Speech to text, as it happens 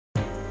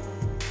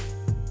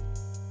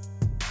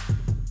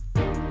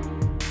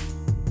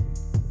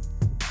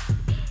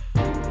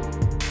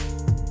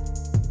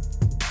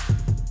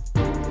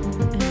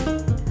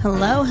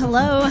Hello,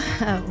 hello.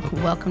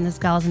 Welcome to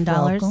Scholars and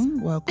Dollars.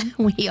 Welcome.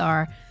 We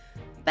are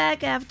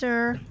back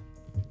after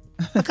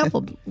a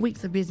couple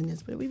weeks of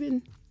business, but we've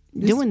been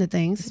doing the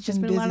things. It's just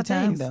been a lot of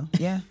time, things. though.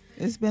 Yeah,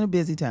 it's been a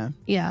busy time.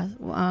 Yeah.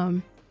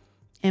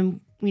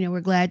 And,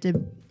 we're glad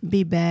to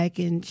be back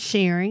and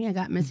sharing. I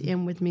got Miss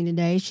M with me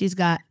today. She's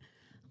got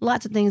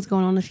lots of things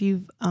going on. If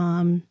you've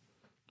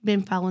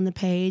been following the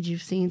page,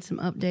 you've seen some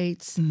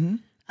updates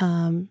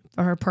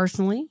for her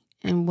personally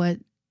and what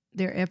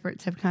their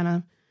efforts have kind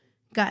of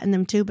gotten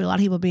them to, but a lot of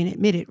people are being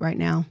admitted right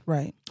now.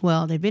 Right.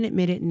 Well, they've been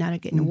admitted and now they're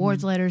getting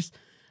awards letters.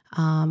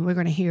 We're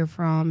going to hear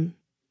from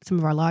some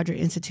of our larger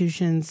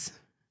institutions.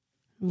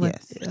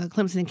 Yes.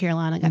 Clemson and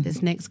Carolina got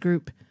this next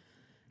group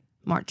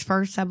March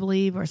 1st, I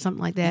believe, or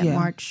something like that. Yeah.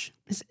 March,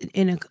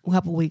 in a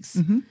couple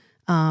weeks.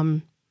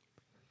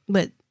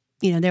 But,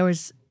 there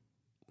was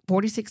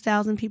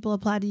 46,000 people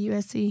applied to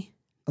USC.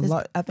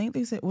 I think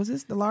they said, was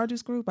this the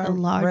largest group? The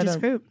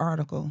largest group.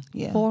 Article.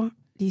 Yeah.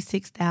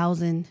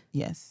 46,000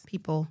 Yes.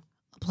 people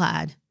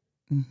applied.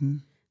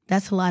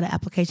 That's a lot of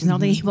applications. I don't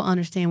think people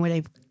understand where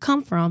they've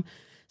come from.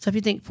 So if you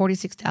think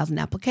 46,000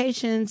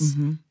 applications,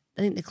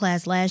 I think the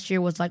class last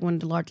year was like one of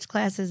the largest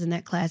classes, and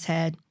that class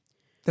had...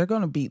 They're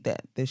going to beat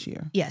that this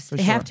year. Yes,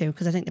 they have to,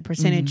 because I think the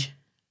percentage,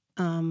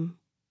 you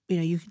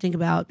can think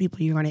about people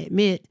you're going to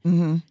admit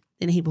and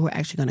the people who are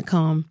actually going to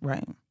come.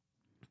 Right.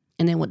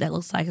 And then what that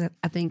looks like,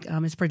 I think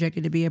it's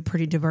projected to be a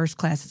pretty diverse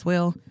class as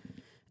well.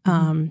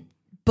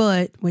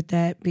 But with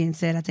that being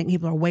said, I think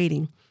people are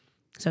waiting.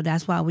 So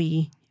that's why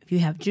if you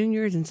have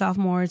juniors and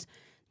sophomores,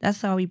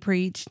 that's how we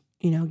preach,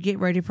 get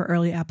ready for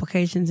early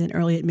applications and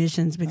early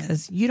admissions,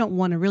 because you don't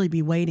want to really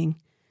be waiting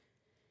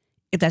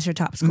if that's your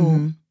top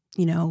school,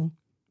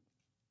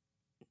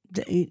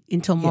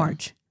 until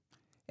March.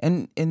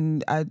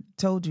 And I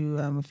told you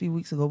a few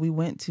weeks ago, we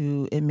went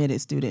to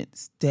Admitted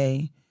Students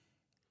Day.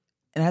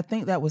 And I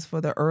think that was for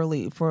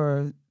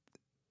the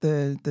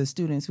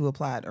students who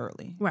applied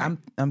early. Right.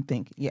 I'm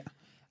thinking, yeah.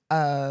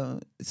 So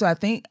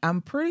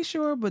I'm pretty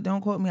sure, but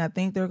don't quote me, I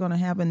think they're going to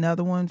have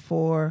another one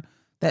for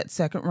that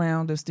second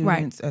round of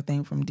students, I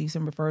think from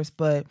December 1st.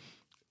 But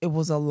it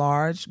was a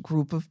large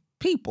group of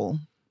people.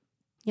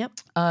 Yep.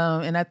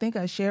 And I think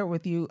I shared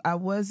with you, I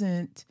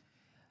wasn't,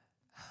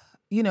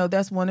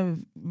 that's one of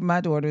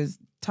my daughter's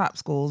top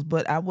schools,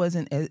 but I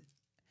wasn't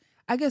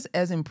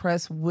as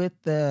impressed with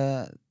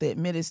the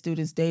Admitted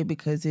Students Day,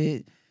 because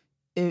it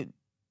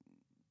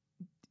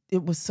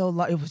was so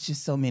large. It was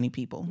just so many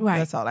people. Right.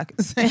 That's all I can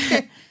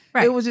say.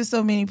 Right. It was just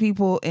so many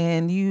people,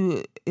 and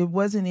it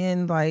wasn't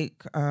in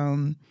like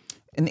an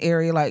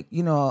area like,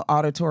 an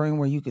auditorium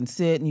where you can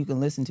sit and you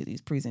can listen to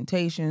these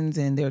presentations,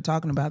 and they're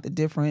talking about the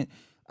different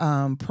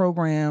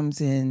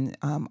programs and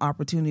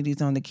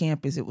opportunities on the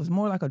campus. It was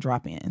more like a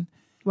drop-in.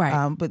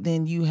 Right. But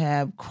then you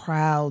have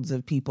crowds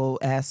of people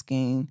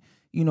asking,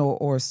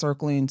 or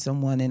circling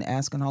someone and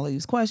asking all of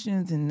these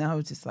questions. And I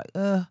was just like,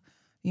 then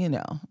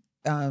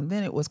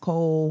it was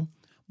cold.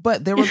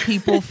 But there were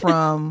people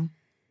from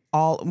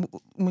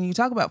when you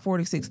talk about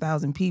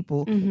 46,000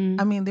 people,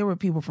 I mean, there were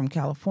people from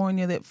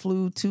California that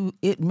flew to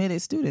Admitted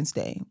Students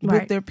Day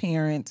with their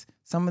parents,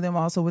 some of them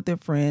also with their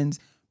friends,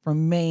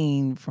 from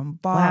Maine, from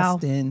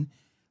Boston.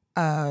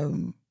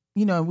 Wow.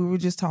 We were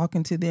just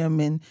talking to them,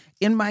 and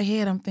in my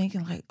head, I'm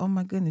thinking like, oh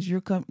my goodness, you're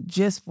coming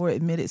just for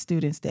Admitted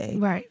Students Day.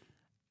 Right.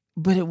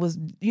 But it was,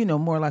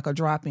 more like a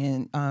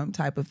drop-in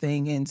type of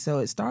thing. And so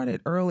it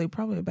started early,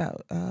 probably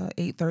about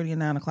 8:30 and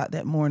 9 o'clock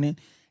that morning.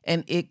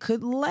 And it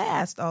could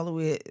last all the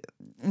way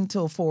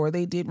until 4.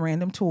 They did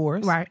random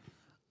tours. Right.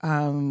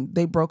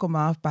 They broke them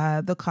off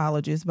by the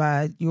colleges,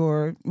 by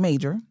your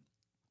major.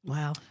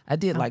 Wow. I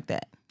did like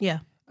that. Yeah.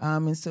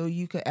 And so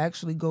you could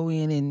actually go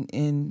in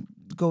and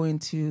go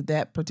into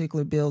that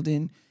particular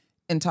building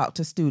and talk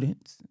to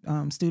students.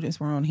 Students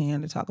were on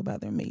hand to talk about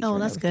their major. Oh,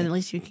 that's good. At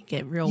least you can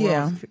get real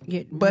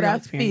But I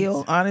experience.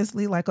 feel,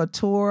 honestly, like a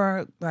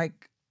tour,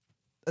 like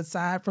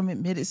aside from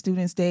Admitted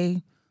Students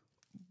Day,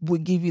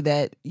 would give you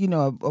that,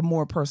 a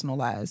more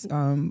personalized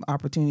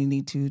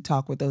opportunity to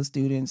talk with those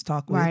students,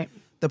 talk with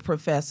the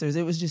professors.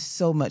 It was just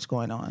so much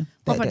going on.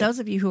 Well, for those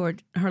of you who are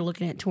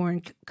looking at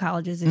touring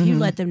colleges, if you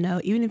let them know,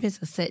 even if it's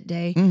a set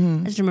day,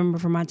 I just remember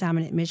from my time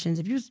in admissions,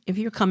 if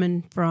you're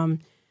coming from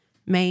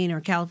Maine or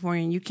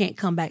California and you can't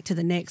come back to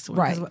the next one,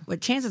 because what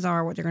chances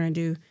are what they're going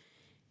to do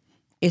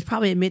is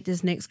probably admit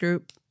this next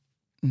group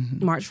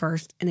March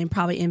 1st, and then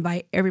probably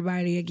invite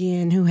everybody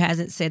again who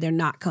hasn't said they're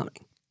not coming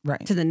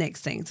to the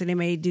next thing. So they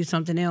may do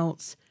something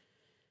else.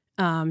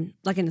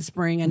 Like in the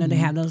spring, I know they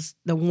have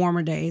the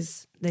warmer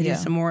days. They do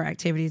some more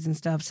activities and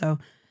stuff. So,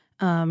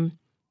 college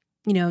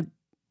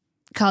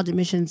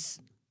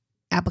admissions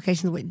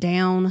applications went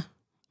down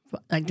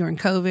like during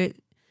COVID.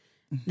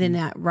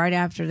 Then right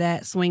after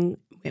that, swing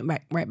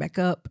went right back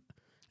up.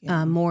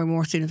 More and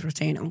more students were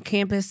staying on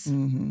campus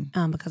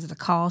because of the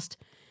cost.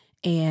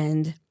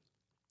 And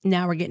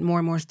now we're getting more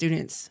and more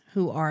students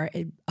who are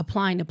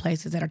applying to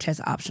places that are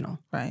test optional.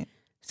 Right.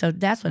 So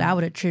that's what I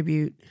would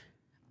attribute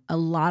a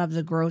lot of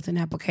the growth in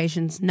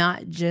applications,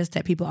 not just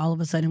that people all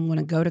of a sudden want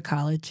to go to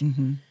college,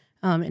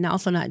 And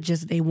also not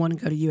just they want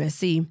to go to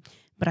USC,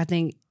 but I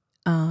think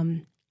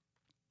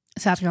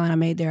South Carolina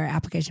made their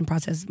application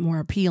process more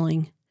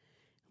appealing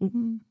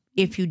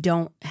if you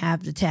don't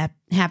have to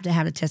have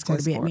the test score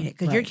to be admitted.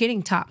 Because you're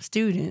getting top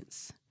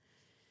students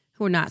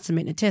who are not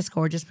submitting a test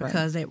score just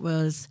because it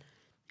was,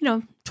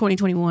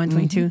 2021,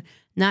 22.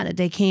 Not that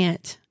they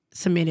can't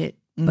submit it,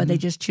 but they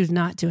just choose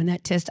not to. And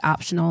that test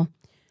optional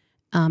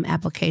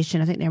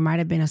application, I think there might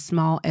have been a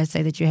small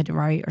essay that you had to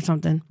write or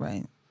something.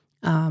 Right.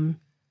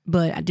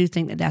 But I do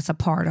think that that's a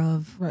part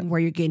of where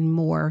you're getting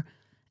more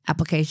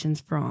applications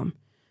from.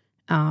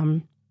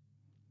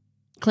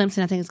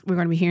 Clemson, I think we're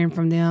going to be hearing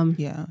from them.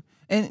 Yeah.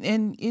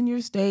 And in your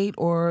state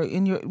or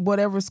in your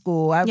whatever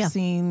school, I've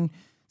seen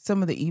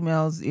some of the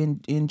emails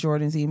in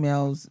Jordan's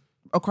emails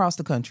across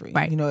the country.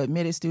 Right.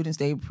 Admitted students,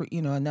 they,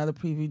 another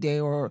preview day,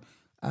 or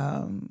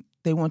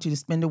they want you to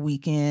spend a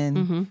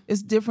weekend.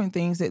 It's different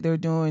things that they're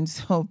doing.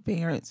 So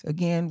parents,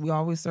 again, we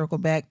always circle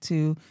back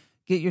to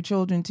get your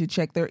children to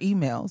check their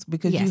emails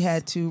because you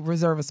had to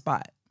reserve a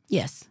spot.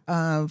 Yes.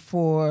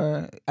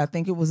 For, I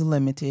think it was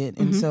limited.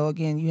 And so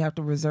again, you have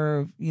to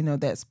reserve,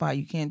 that spot.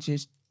 You can't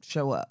just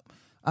show up.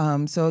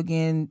 So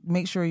again,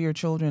 make sure your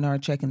children are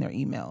checking their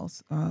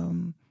emails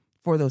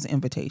for those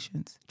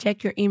invitations.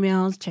 Check your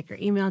emails, check your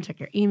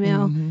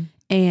email.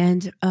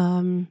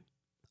 And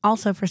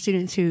also for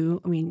students who,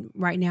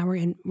 right now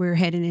we're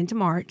heading into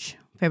March,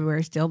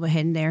 February still, but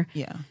heading there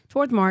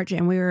towards March.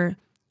 And we're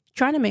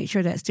trying to make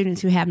sure that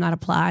students who have not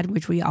applied,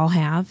 which we all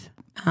have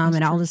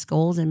at all the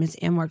schools, and Ms.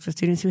 M works with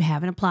students who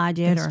haven't applied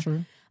yet. That's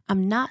true.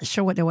 I'm not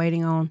sure what they're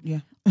waiting on.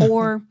 Yeah.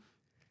 Or,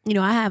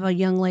 I have a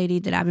young lady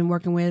that I've been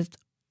working with,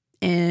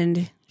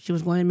 and she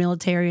was going to the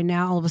military, and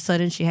now all of a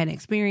sudden she had an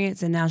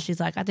experience, and now she's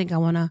like, I think I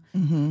want to,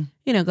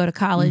 go to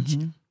college.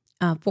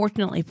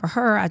 Fortunately for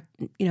her, I,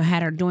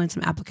 had her doing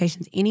some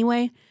applications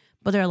anyway,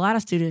 but there are a lot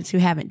of students who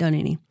haven't done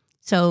any.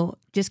 So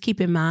just keep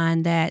in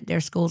mind that there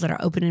are schools that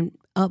are opening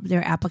up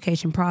their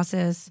application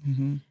process.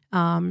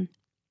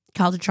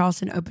 College of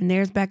Charleston opened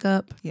theirs back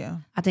up. Yeah.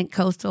 I think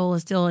Coastal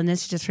is still, and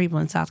this is just for people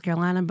in South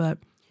Carolina, but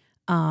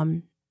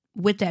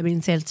with that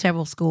being said,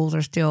 several schools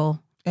are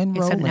still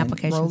accepting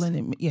applications.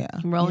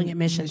 Enrolling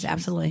admissions,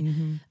 absolutely.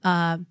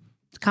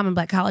 Common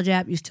Black College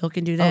app, you still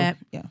can do that.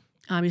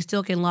 You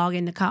still can log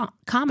into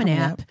Common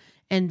App.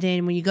 And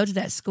then when you go to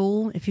that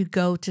school, if you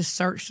go to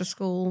search the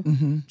school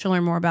to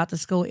learn more about the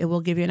school, it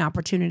will give you an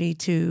opportunity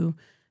to,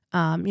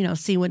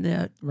 see when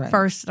the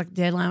first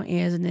deadline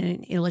is, and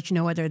then it'll let you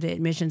know whether the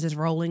admissions is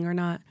rolling or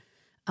not.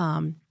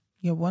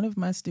 One of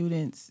my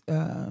students,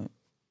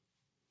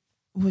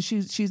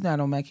 she's not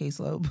on my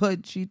caseload,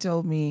 but she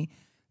told me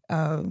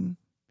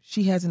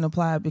she hasn't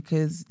applied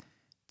because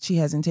she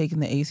hasn't taken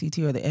the ACT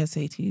or the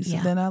SAT. So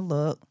then I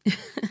look,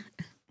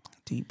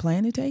 do you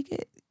plan to take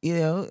it?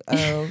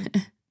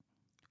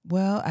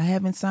 Well, I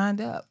haven't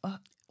signed up.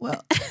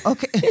 Well,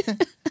 okay.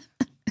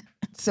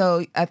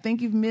 So I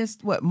think you've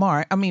missed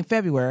February.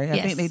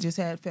 I think they just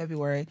had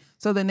February.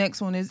 So the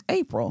next one is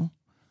April.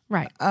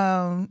 Right.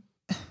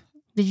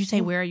 Did you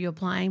say where are you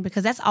applying?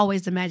 Because that's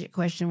always the magic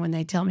question when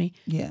they tell me.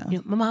 Yeah.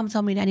 My mom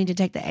told me that I need to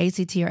take the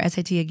ACT or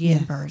SAT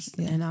again first.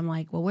 Yeah. And I'm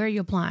like, well, where are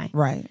you applying?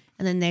 Right.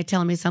 And then they're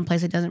telling me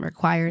someplace it doesn't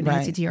require an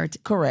ACT or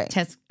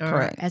test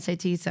or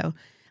SAT. So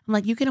I'm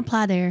like, you can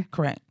apply there.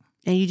 Correct.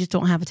 And you just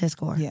don't have a test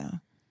score. Yeah.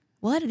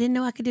 What? I didn't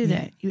know I could do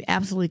that. You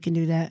absolutely can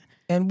do that.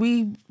 And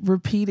we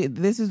repeated,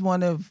 this is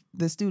one of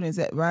the students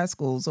at my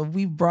school. So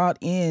we've brought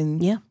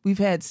in, we've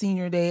had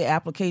senior day,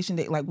 application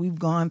day, we've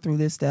gone through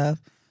this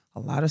stuff. A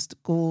lot of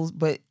schools,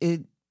 but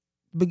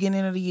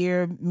beginning of the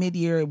year,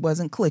 mid-year, it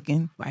wasn't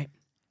clicking. Right.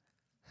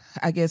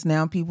 I guess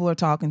now people are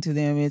talking to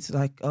them. It's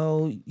like,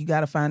 oh, you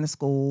got to find a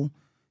school.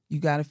 You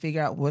got to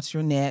figure out what's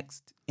your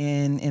next.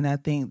 And I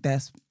think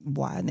that's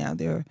why now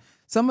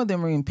some of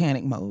them are in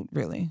panic mode,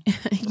 really,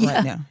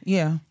 right now.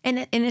 Yeah.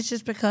 And it's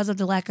just because of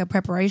the lack of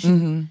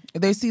preparation.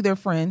 They see their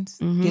friends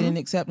getting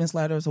acceptance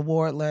letters,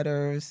 award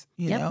letters,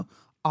 you know,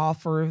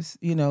 offers,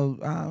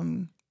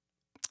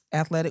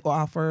 athletic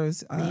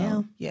offers.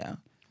 Yeah.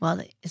 Well,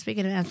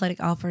 speaking of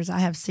athletic offers, I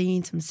have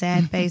seen some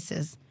sad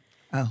faces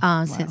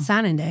since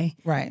signing day.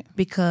 Right.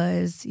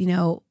 Because,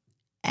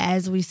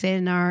 as we said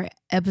in our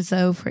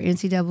episode for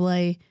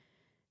NCAA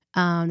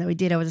that we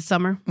did over the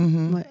summer,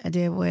 I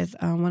did with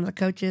one of the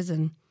coaches,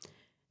 and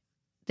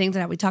things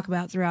that we talk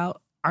about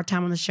throughout our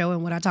time on the show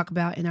and what I talk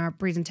about in our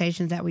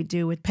presentations that we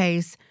do with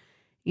PACE,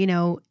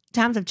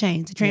 times have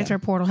changed. The transfer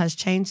portal has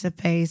changed the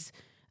face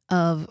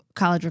of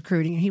college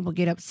recruiting. And people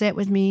get upset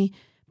with me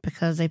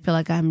because they feel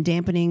like I'm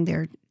dampening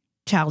their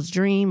child's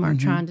dream or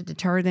trying to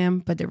deter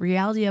them. But the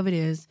reality of it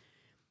is,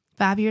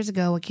 5 years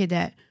ago, a kid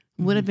that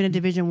would have been a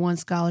Division I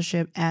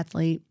scholarship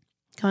athlete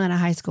coming out of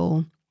high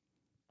school,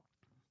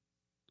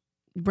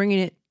 bringing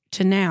it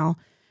to now,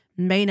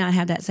 may not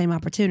have that same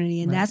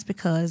opportunity. And that's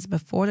because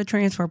before the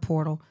transfer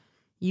portal,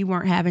 you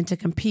weren't having to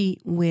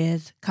compete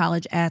with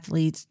college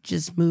athletes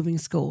just moving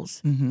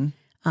schools.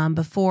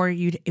 Before,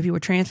 if you were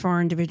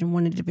transferring Division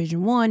I to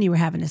Division I, you were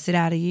having to sit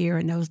out a year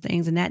and those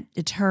things, and that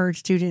deterred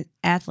student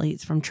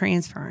athletes from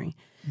transferring.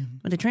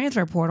 With the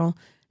transfer portal,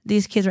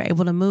 these kids are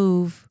able to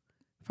move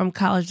from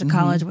college to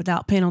college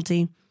without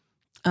penalty.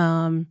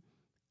 And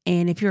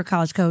if you're a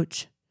college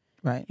coach,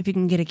 right, if you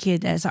can get a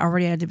kid that's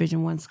already at a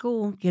Division I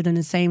school, give them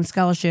the same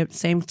scholarship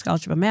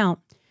amount,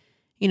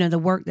 the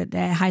work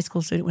that high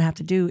school student would have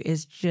to do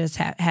is just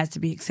has to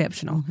be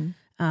exceptional.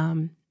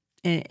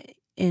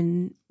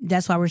 And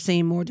that's why we're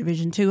seeing more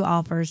Division II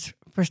offers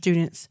for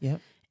students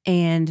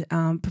and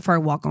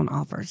preferred walk-on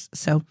offers.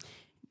 So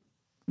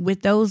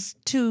with those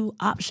two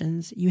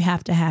options, you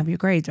have to have your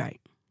grades right.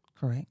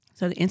 Correct.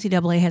 So the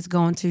NCAA has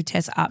gone to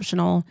test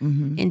optional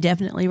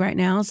indefinitely right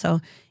now. So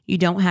you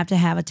don't have to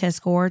have a test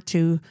score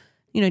to,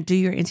 do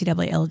your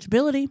NCAA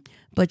eligibility,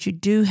 but you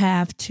do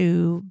have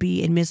to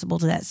be admissible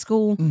to that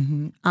school.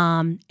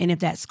 And if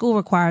that school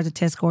requires a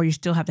test score, you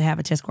still have to have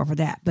a test score for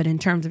that. But in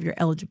terms of your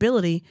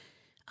eligibility,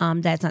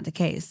 that's not the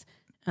case.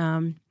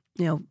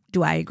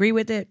 Do I agree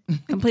with it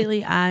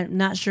completely? I'm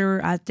not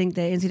sure. I think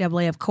the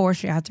NCAA, of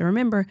course, you have to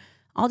remember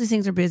all these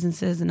things are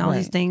businesses and all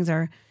these things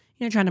are,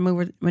 trying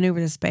to maneuver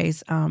the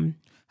space.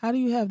 How do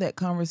you have that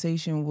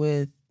conversation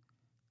with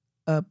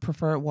a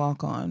preferred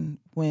walk-on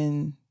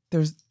when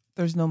there's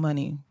no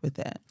money with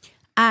that?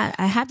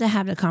 I have to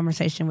have the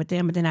conversation with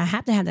them, but then I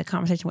have to have the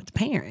conversation with the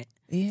parent.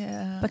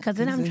 Yeah. Because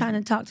then I'm trying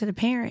to talk to the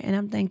parent and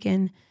I'm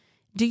thinking,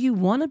 do you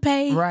want to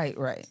pay?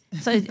 Right.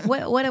 So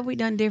what have we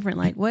done different?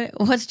 Like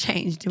what's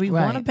changed? Do we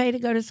want to pay to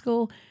go to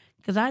school?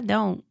 Because I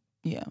don't.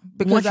 Yeah.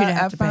 Because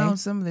I found pay.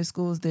 Some of the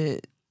schools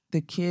that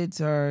the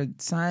kids are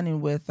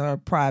signing with are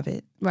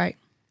private. Right.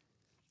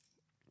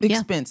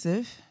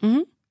 Expensive.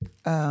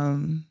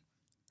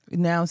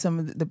 Now some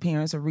of the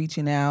parents are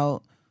reaching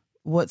out.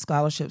 What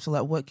scholarships?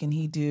 What can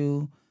he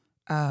do?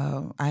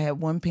 I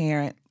had one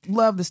parent,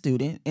 love the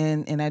student,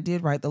 and I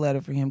did write the letter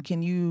for him.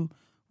 Can you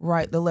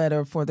write the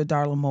letter for the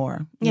Darla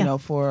Moore,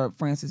 for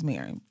Francis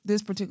Marion?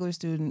 This particular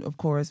student, of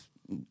course,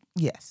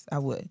 yes, I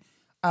would.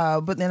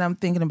 But then I'm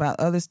thinking about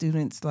other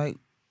students, like,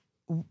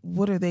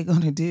 what are they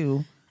going to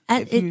do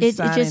if you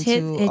sign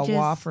into a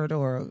Wofford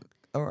or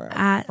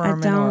a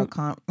Furman or a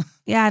Comp?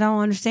 Yeah, I don't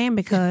understand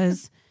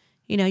because,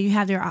 you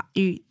have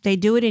they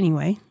do it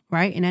anyway,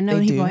 right? And I know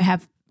people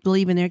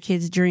believe in their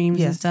kids'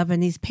 dreams and stuff.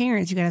 And these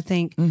parents, you got to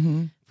think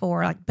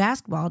for like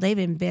basketball, they've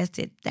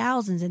invested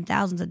thousands and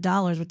thousands of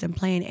dollars with them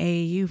playing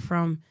AAU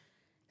from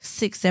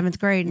 6th, 7th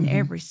grade and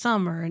every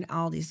summer and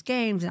all these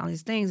games and all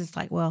these things. It's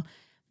like, well,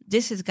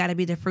 this has got to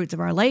be the fruits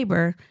of our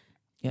labor.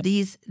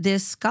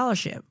 This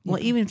scholarship.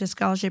 Well, even if the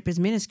scholarship is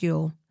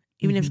minuscule,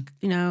 even if,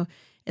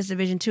 it's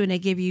Division II and they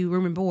give you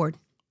room and board,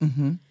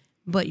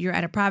 but you're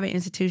at a private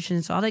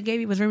institution, so all they gave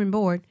you was room and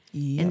board,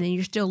 and then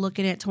you're still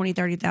looking at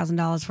 $20,000,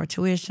 $30,000 for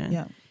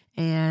tuition.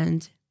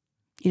 And,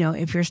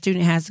 if your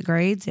student has the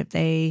grades, if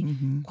they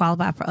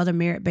qualify for other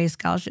merit-based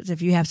scholarships,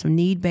 if you have some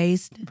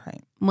need-based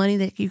money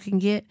that you can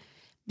get,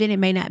 then it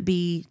may not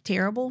be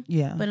terrible.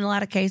 But in a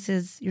lot of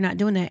cases, you're not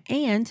doing that.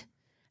 And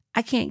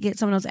I can't get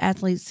some of those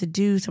athletes to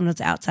do some of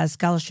those outside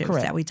scholarships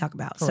that we talk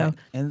about. Correct.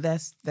 So, and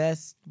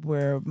that's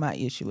where my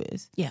issue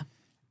is.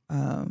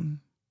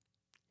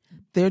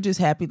 They're just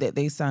happy that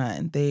they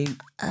signed. They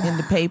in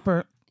the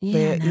paper.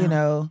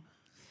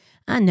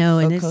 I know,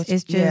 and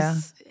it's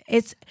just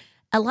it's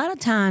a lot of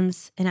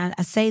times, and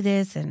I say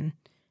this, and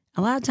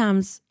a lot of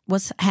times,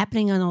 what's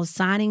happening on those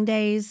signing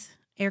days,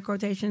 air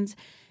quotations,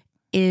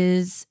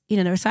 is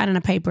they're signing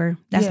a paper.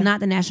 That's not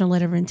the national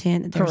letter of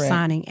intent that they're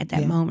signing at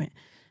that moment.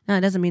 Now,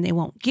 it doesn't mean they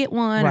won't get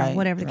one or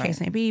whatever the case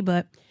may be,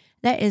 but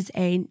that is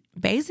a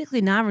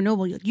basically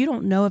non-renewable. You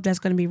don't know if that's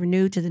going to be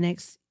renewed to the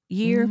next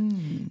year.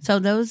 So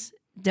those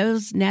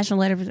national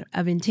letters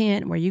of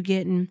intent where you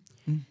getting,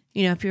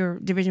 if you're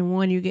Division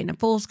I, you're getting a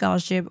full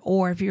scholarship,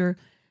 or if you're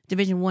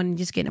Division I and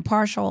just getting a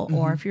partial,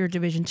 or if you're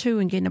Division II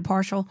and getting a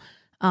partial,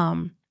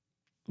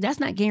 that's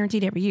not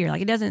guaranteed every year.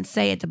 Like it doesn't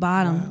say at the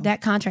bottom,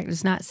 that contract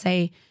does not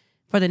say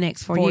for the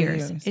next 4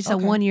 years. It's a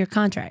 1-year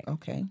contract.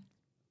 Okay.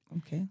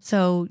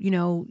 So,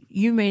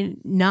 you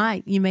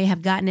may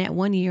have gotten that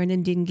 1 year and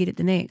then didn't get it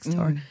the next.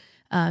 Or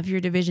if you're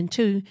Division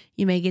II,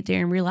 you may get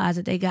there and realize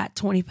that they got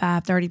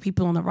 25, 30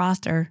 people on the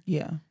roster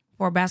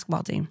for a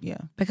basketball team.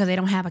 Because they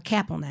don't have a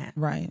cap on that.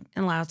 Right.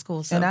 In a lot of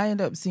schools. So. And I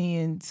end up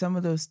seeing some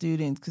of those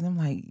students, because I'm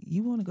like,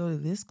 you want to go to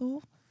this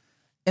school?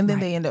 And then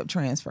they end up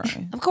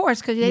transferring. Of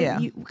course,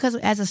 because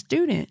as a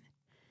student,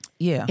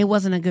 it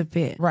wasn't a good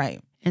fit.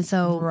 Right. And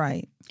so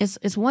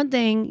it's one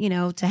thing,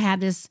 to have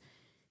this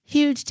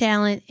huge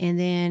talent, and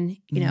then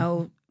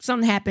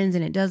something happens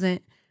and it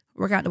doesn't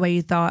work out the way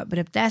you thought. But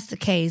if that's the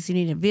case, you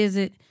need to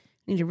visit.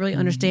 You need to really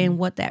understand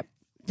what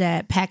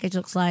that package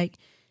looks like.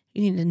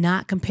 You need to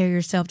not compare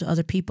yourself to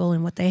other people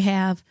and what they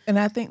have. And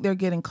I think they're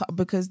getting caught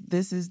because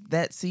this is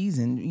that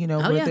season,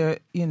 where they're,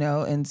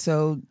 and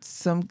so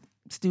some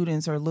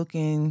students are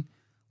looking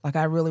like,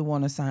 I really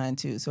want to sign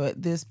too. So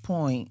at this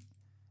point,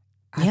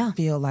 I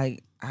feel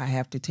like I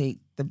have to take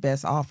the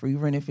best offer,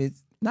 even if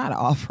it's not an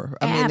offer.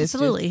 I mean,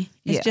 absolutely.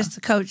 It's just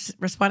a coach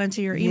responding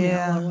to your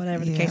email or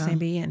whatever the case may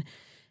be. And,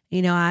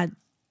 I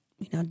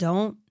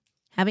don't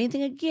have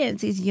anything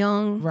against these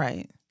young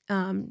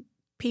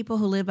people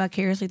who live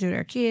vicariously through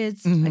their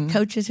kids, like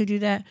coaches who do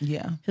that.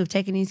 Yeah. Who've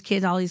taken these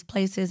kids all these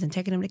places and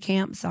taken them to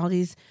camps, all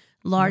these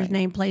large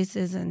name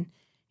places. And,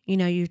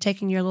 you're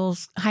taking your little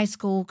high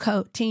school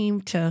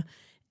team to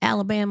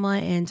Alabama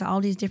and to all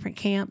these different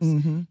camps.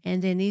 And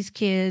then these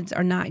kids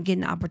are not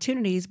getting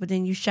opportunities, but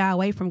then you shy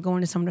away from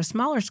going to some of the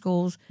smaller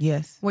schools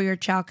Yes. where your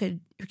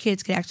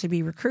kids could actually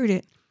be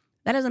recruited.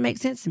 That doesn't make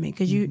sense to me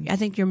because I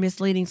think you're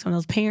misleading some of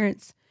those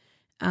parents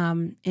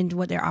into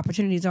what their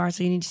opportunities are.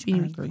 So you need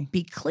to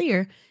be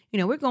clear.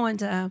 We're going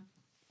to,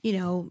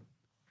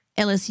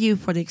 LSU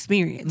for the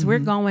experience. We're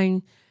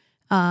going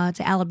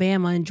to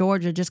Alabama and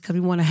Georgia just because we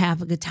want to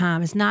have a good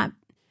time. It's not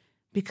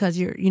because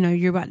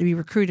you're about to be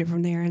recruited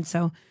from there. And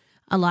so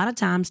a lot of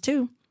times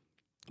too,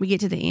 we get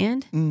to the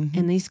end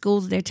and these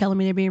schools they're telling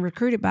me they're being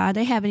recruited by,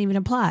 they haven't even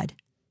applied.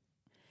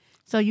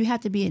 So you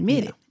have to be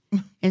admitted. Yeah.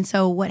 And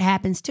so what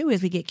happens too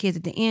is we get kids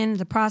at the end of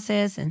the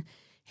process and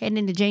heading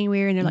into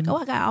January and they're like, oh,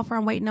 I got an offer.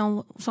 I'm waiting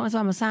on so-and-so.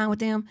 I'm going to sign with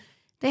them.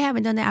 They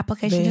haven't done the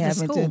application to the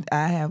school.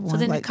 I have one. So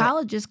then like the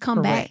colleges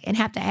come Correct. back and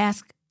have to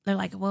ask. They're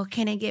like, well,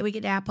 can we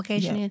get the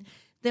application in?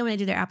 Then when they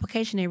do their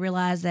application, they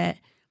realize that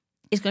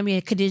it's going to be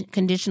a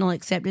conditional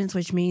acceptance,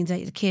 which means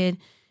that the kid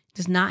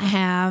does not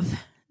have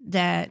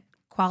that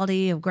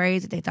quality of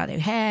grades that they thought they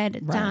had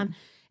at the time.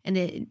 And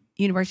the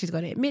university is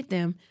going to admit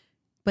them.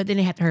 But then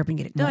they have to hurry up and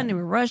get it done. And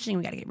we're rushing.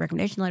 We got to get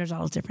recommendation letters, all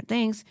those different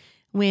things.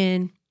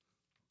 When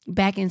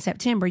back in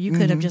September, you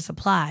could have just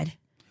applied.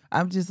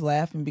 I'm just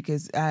laughing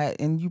because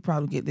and you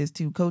probably get this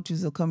too,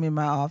 coaches will come in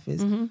my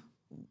office.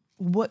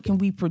 What can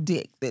we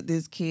predict that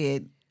this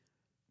kid,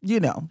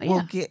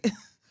 will get,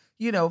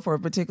 for a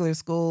particular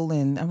school?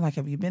 And I'm like,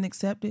 have you been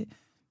accepted?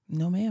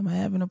 No, ma'am, I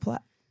haven't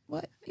applied.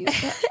 What?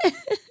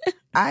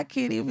 I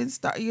can't even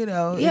start,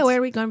 Yeah, where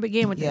are we going to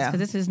begin with this? Because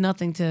this is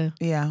nothing to...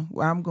 Yeah,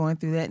 I'm going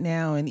through that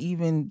now. And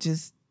even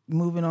just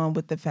moving on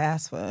with the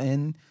FAFSA.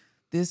 And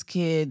this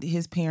kid,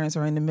 his parents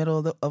are in the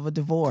middle of a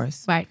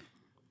divorce. Right.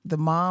 The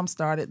mom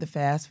started the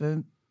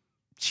FAFSA.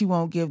 She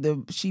won't give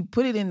she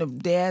put it in the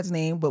dad's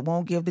name, but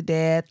won't give the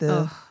dad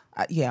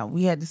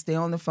we had to stay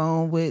on the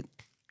phone with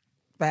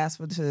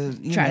FAFSA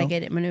to, try to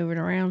get it maneuvered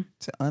around.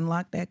 To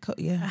unlock that code.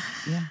 Yeah.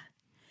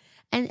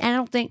 And I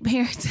don't think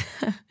parents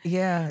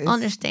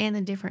understand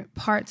the different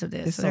parts of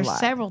this. So there's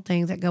several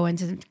things that go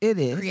into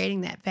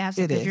creating that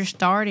FAFSA because you're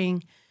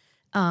starting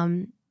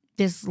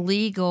this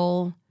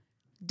legal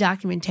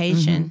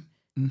documentation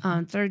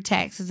through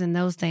taxes and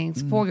those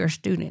things for your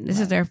student. This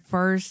is their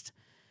first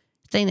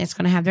thing that's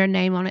going to have their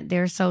name on it,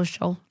 their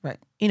social, right?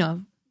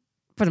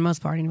 For the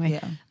most part anyway.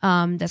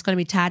 That's going to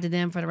be tied to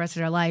them for the rest of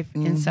their life.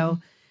 And so,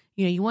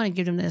 you want to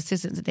give them the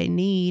assistance that they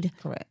need.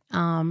 Correct.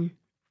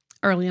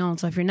 Early on.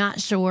 So if you're not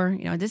sure,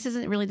 this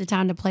isn't really the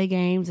time to play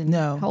games and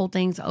hold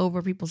things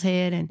over people's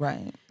head and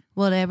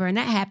whatever. And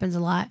that happens a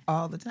lot.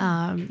 All the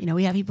time.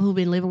 We have people who've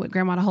been living with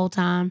grandma the whole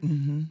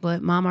time,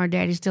 but mom or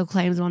daddy still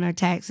claims on their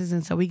taxes.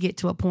 And so we get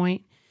to a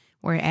point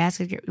where it asks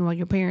if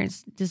your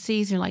parents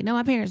deceased. And you're like, no,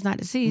 my parents not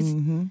deceased.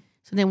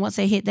 So then once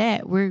they hit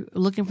that, we're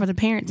looking for the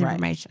parent's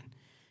information.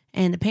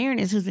 And the parent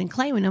is who's been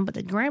claiming them, but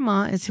the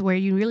grandma is where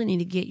you really need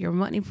to get your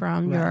money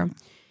from.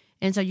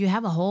 And so you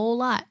have a whole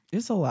lot.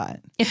 It's a lot.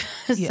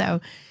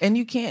 So, and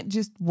you can't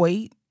just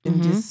wait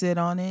and just sit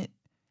on it.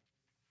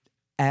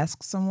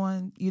 Ask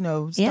someone,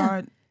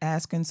 start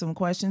asking some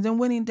questions. And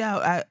when in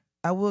doubt,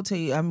 I will tell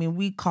you,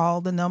 we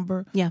called the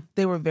number. Yeah.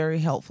 They were very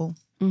helpful.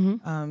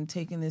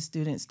 Taking the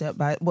student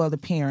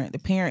the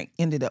parent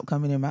ended up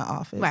coming in my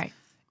office. Right.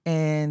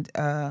 And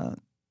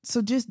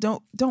so just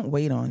don't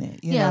wait on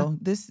it. You know,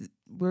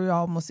 we're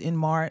almost in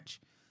March.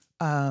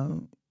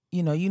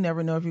 You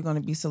never know if you're going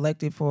to be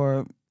selected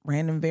for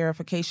random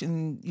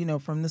verification,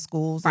 from the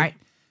schools that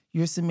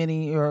you're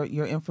submitting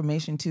your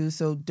information to.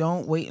 So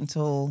don't wait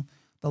until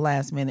the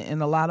last minute.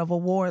 And a lot of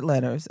award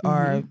letters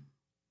are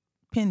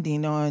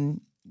pending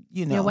on,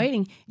 You're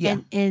waiting. Yeah.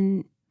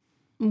 And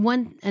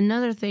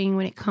another thing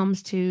when it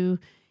comes to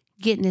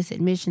getting this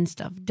admission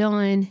stuff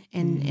done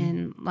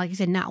and like you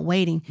said, not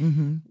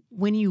waiting.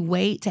 When you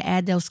wait to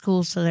add those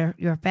schools to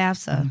your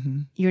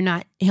FAFSA, you're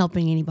not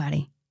helping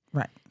anybody.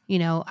 Right.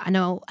 I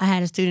know I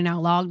had a student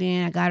out logged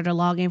in. I got her to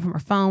log in from her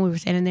phone. We were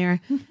sitting there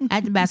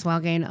at the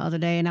basketball game the other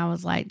day, and I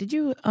was like, did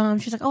you,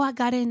 she's like, oh, I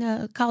got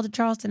in College of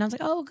Charleston. I was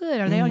like, oh,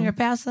 good. Are they on your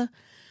FAFSA?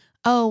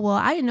 Oh, well,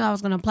 I didn't know I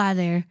was going to apply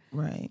there.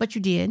 Right. But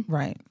you did.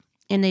 Right.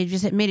 And they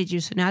just admitted you.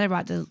 So now they're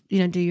about to,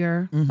 do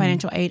your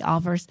financial aid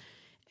offers.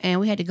 And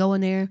we had to go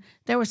in there.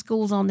 There were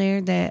schools on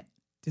there that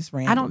just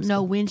I don't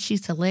know when she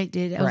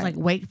selected. It was like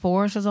Wake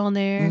Forest was on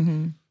there.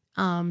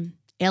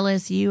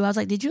 LSU. I was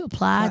like, did you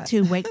apply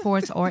to Wake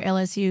Forest or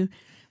LSU?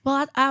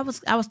 Well, I was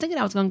thinking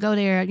I was going to go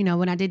there,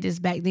 when I did this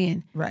back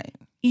then. Right.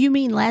 You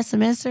mean last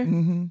semester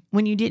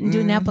when you didn't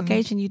do an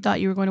application, you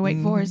thought you were going to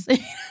Wake Forest?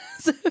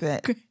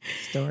 That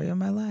story of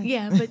my life.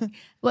 Yeah,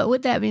 but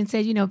with that being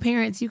said,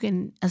 parents, you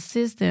can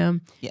assist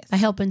them by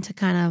helping to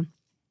kind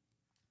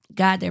of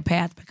guide their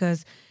path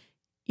because,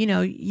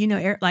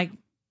 like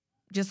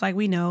just like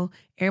we know,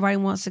 everybody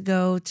wants to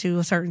go to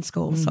a certain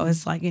school. So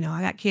it's like,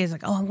 I got kids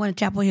like, oh, I'm going to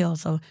Chapel Hill.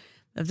 So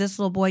if this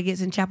little boy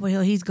gets in Chapel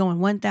Hill, he's going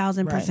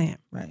 1,000%.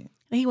 Right.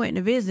 And he went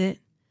to visit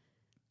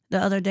the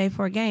other day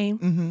for a game.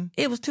 Mm-hmm.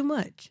 It was too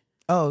much.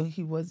 Oh,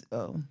 he was.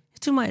 Oh,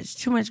 Too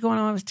much going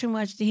on. It was too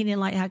much. He didn't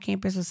like how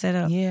campus was set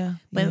up. yeah.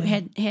 But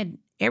it had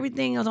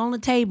everything was on the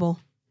table.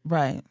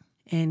 Right.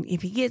 And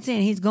if he gets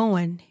in, he's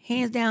going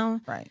hands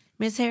down. Right.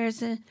 Miss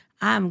Harrison,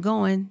 I'm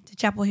going to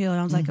Chapel Hill. And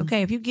I was like,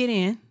 okay, if you get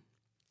in,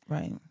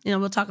 right,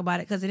 we'll talk about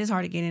it because it is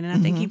hard to get in, and I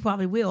think he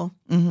probably will.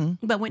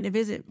 Mm-hmm. But went to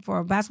visit for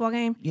a basketball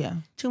game. Yeah.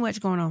 Too much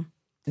going on.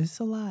 It's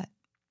a lot.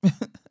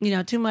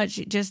 Too much.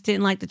 Just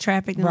didn't like the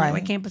traffic and like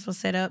the campus was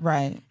set up.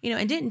 Right.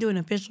 And didn't do an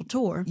official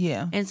tour.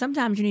 Yeah. And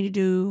sometimes you need to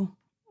do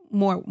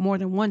more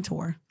than one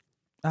tour.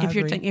 If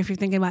you're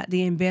thinking about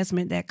the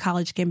investment that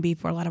college can be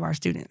for a lot of our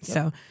students. Yep.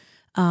 So,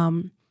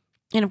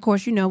 and of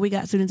course, we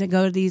got students that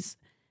go to these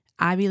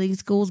Ivy League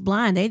schools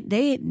blind.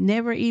 They had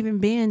never even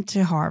been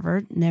to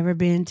Harvard, never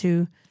been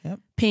to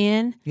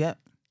Penn. Yep.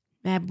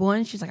 I had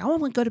one. She's like, I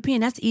want to go to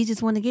Penn. That's the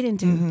easiest one to get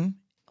into. Mm-hmm.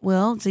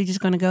 Well, so you're just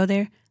going to go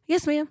there?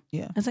 Yes, ma'am.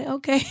 Yeah. I say,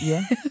 okay.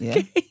 Yeah. Yeah.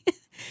 Okay.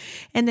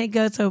 And they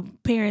go. So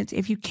parents,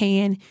 if you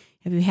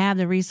have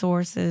the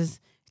resources,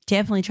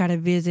 definitely try to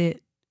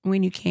visit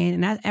when you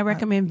can. And I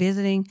recommend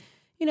visiting,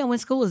 when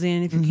school is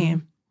in, if you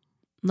can.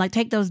 Like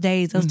take those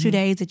days, those 2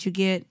 days that you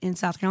get in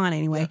South Carolina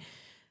anyway. Yep.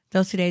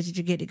 Those 2 days that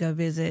you get to go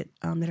visit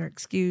that are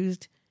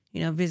excused,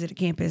 visit a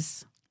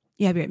campus.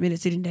 You have your admitted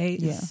student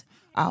days. Yeah.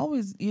 I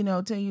always,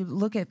 tell you,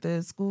 look at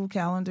the school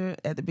calendar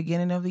at the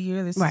beginning of the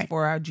year. This is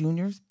for our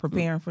juniors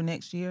preparing for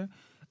next year.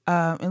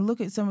 And look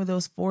at some of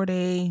those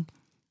 4-day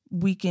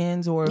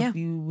weekends, or if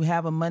you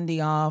have a Monday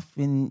off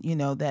and,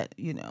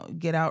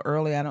 get out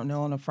early, I don't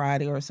know, on a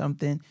Friday or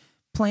something,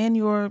 plan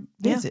your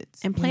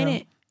visits. And plan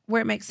it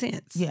where it makes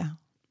sense. Yeah.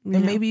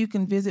 And maybe you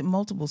can visit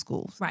multiple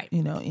schools,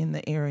 in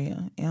the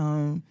area.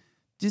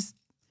 Just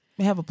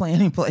have a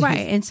plan in place.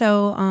 Right. And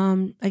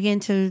so, again,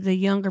 to the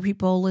younger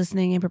people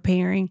listening and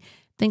preparing,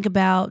 think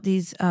about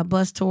these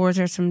bus tours.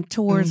 There's some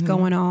tours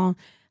going on.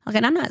 Okay,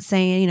 and I'm not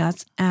saying,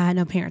 I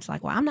know parents are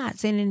like, well, I'm not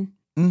sending,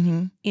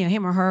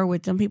 him or her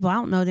with some people. I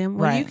don't know them.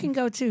 Well, you can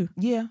go too.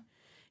 Yeah.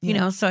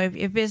 So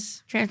if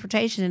it's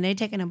transportation and they're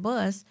taking a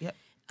bus,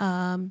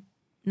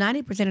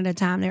 90% of the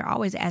time they're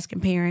always asking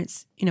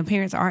parents.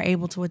 Parents are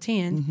able to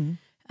attend.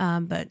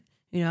 But,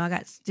 I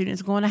got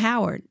students going to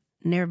Howard.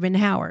 Never been to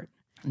Howard.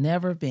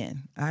 Never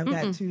been. I've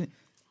got two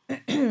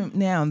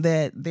now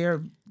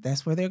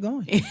that's where they're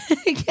going.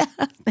 Yeah,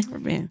 never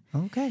been.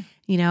 Okay.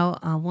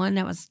 One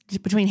that was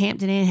between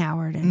Hampton and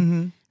Howard,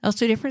 and those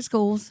two different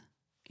schools.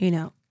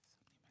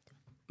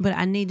 But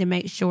I need to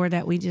make sure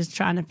that we just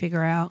trying to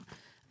figure out,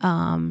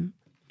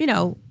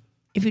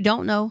 if you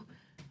don't know,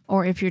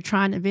 or if you're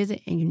trying to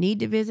visit and you need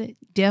to visit,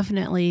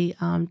 definitely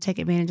take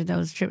advantage of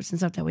those trips and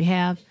stuff that we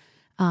have.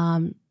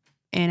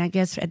 And I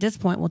guess at this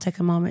point, we'll take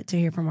a moment to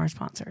hear from our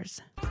sponsors.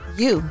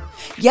 You.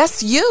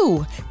 Yes,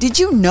 you. Did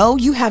you know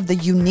you have the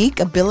unique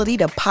ability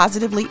to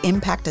positively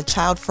impact a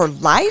child for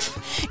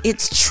life?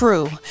 It's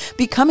true.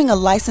 Becoming a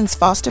licensed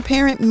foster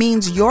parent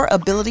means your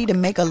ability to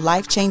make a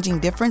life-changing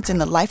difference in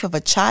the life of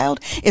a child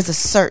is a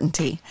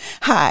certainty.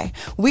 Hi,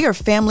 we are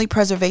Family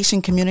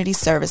Preservation Community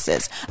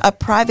Services, a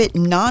private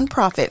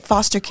nonprofit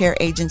foster care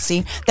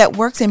agency that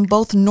works in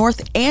both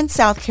North and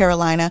South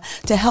Carolina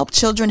to help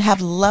children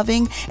have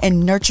loving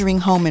and nurturing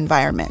home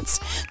environments.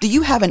 Do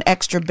you have an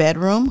extra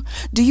bedroom?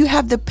 Do you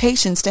have the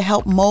patience to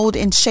help mold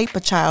and shape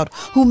a child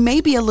who may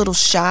be a little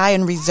shy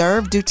and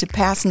reserved due to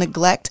past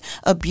neglect,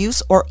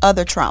 abuse, or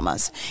other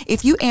traumas?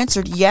 If you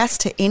answered yes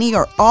to any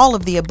or all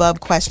of the above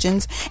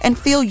questions and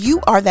feel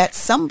you are that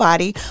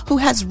somebody who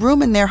has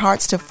room in their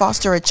hearts to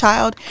foster a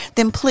child,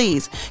 then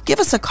please give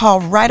us a call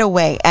right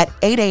away at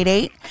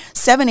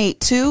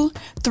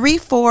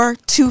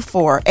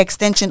 888-782-3424,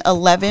 extension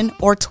 11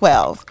 or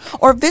 12,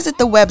 or visit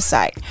the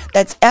website.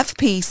 That's fpcscorp.com.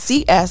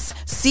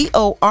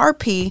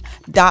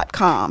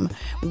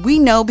 We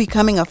know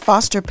becoming a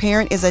foster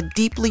parent is a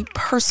deeply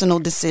personal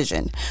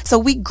decision, so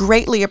we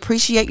greatly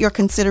appreciate your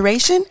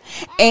consideration,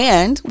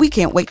 and we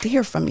can't wait to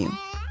hear from you.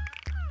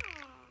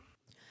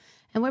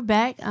 And we're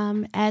back.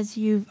 As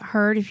you've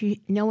heard, if you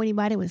know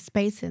anybody with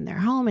space in their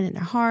home and in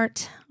their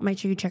heart, make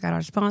sure you check out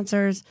our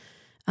sponsors.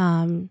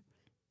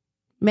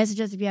 Message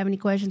us if you have any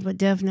questions, but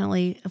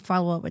definitely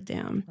follow up with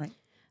them. Right.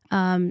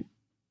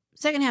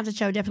 Second half of the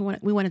show, definitely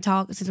we want to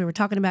talk, since we were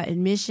talking about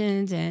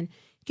admissions and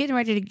getting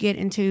ready to get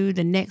into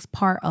the next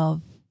part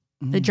of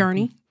the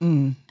journey.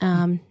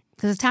 Because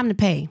it's time to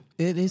pay.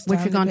 It is time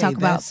which we're going to talk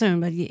about That's soon,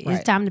 but it's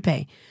right. time to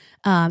pay.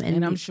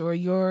 And I'm sure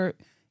your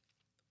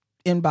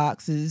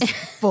inbox is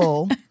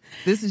full.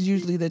 This is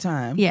usually the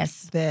time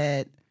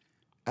that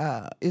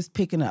is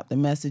picking up the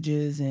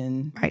messages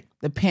and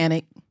the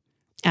panic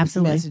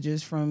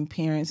messages from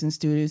parents and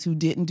students who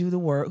didn't do the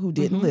work, who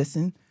didn't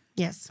listen.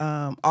 Yes.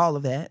 All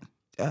of that.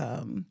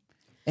 And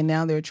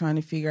now they're trying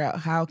to figure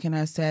out, how can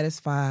I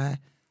satisfy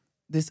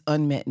this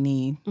unmet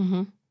need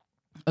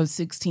of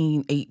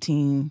 16,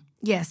 18,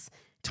 yes,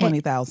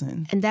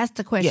 20,000. And that's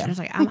the question. It's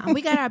like,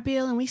 we got our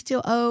bill and we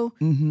still owe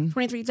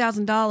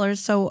 $23,000.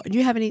 So do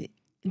you have any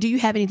do you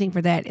have anything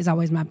for that is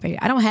always my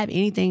favorite. I don't have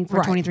anything for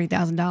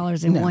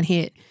 $23,000 in one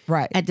hit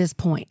at this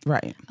point.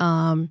 Right.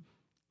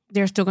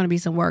 There's still going to be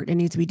some work that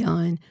needs to be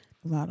done.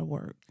 A lot of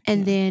work.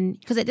 And then,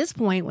 because at this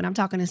point, when I'm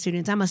talking to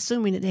students, I'm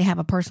assuming that they have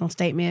a personal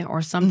statement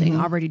or something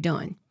already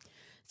done.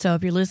 So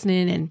if you're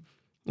listening and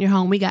you're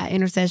home, we got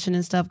intercession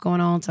and stuff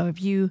going on. So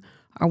if you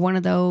are one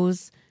of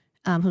those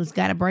who's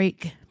got a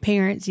break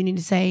parents, you need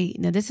to say,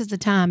 this is the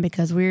time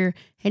because we're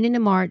heading into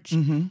March.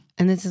 And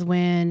this is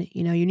when,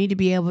 you need to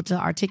be able to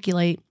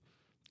articulate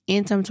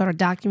in some sort of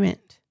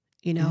document,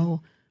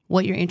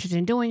 what you're interested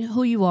in doing,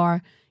 who you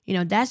are.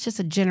 That's just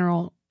a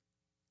general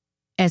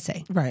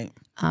essay. Right.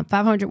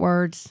 500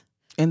 words.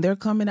 And they're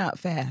coming out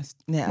fast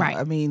now. Right.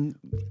 I mean,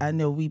 I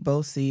know we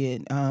both see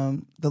it,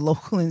 the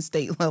local and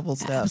state level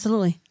stuff.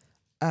 Absolutely.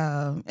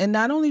 And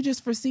not only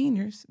just for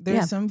seniors.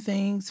 There's some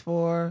things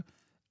for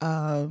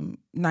 9th,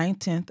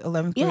 10th,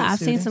 11th grade Yeah, I've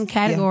seen some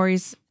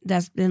categories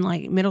that's been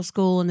like middle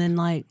school and then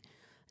like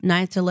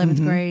 9th to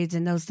 11th grades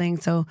and those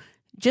things. So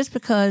just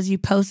because you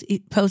post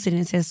it and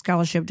it says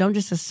scholarship, don't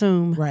just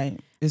assume. Right.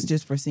 It's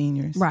just for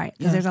seniors. Right.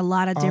 Because there's a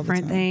lot of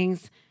different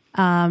things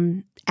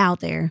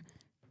out there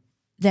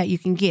that you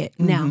can get.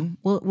 Now,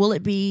 will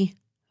it be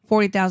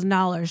 $40,000,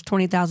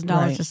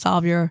 $20,000 to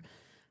solve your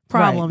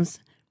problems?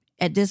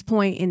 Right. At this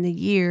point in the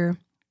year,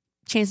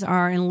 chances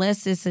are,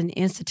 unless it's an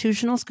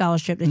institutional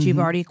scholarship that you've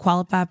already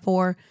qualified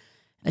for,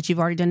 that you've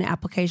already done the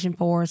application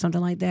for, or something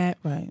like that,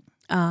 right?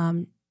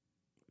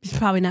 It's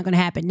probably not going to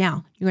happen.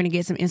 Now, you're going to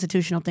get some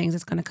institutional things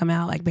that's going to come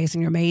out, like based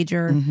on your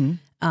major,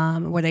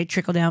 where they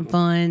trickle down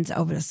funds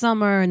over the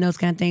summer and those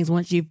kind of things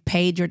once you've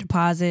paid your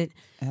deposit.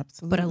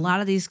 Absolutely. But a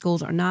lot of these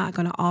schools are not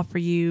going to offer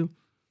you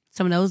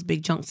some of those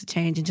big chunks of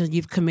change until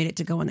you've committed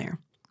to going there.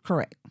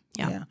 Correct.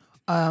 Yeah.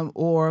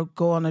 Or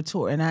go on a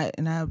tour. And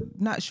I'm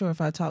not sure if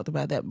I talked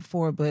about that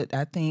before, but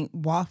I think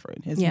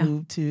Wofford has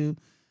moved to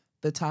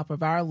the top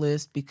of our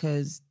list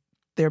because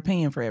they're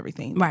paying for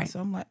everything. Right. So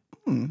I'm like,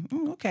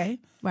 okay.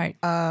 Right.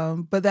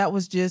 But that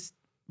was just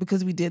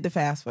because we did the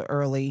FAFSA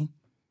early.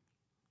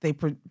 They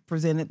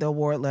presented the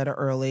award letter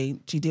early.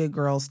 She did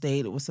Girls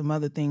State. It was some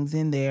other things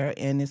in there.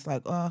 And it's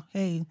like, oh,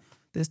 hey,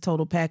 this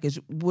total package.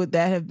 Would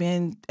that have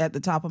been at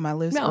the top of my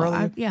list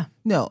earlier?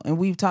 No. And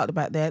we've talked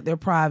about that. They're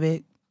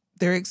private.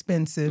 They're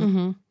expensive.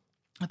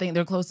 I think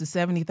they're close to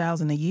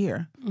 $70,000 a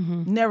year.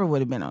 Never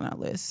would have been on our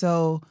list.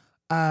 So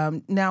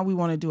now we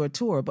want to do a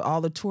tour, but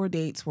all the tour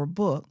dates were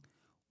booked.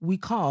 We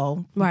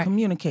called, we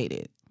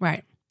communicated.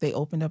 Right. They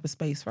opened up a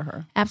space for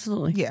her.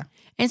 Absolutely. Yeah.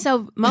 And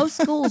so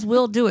most schools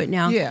will do it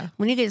now. Yeah.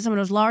 When you get some of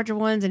those larger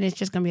ones and it's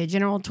just going to be a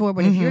general tour,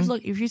 but if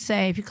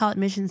you call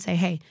admissions and say,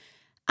 hey,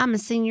 I'm a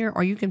senior,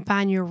 or you can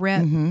find your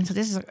rep. So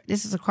this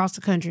is across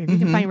the country. If you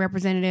can find your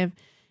representative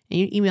and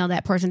you email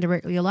that person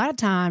directly, a lot of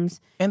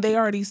times. And they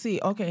already see,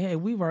 okay, hey,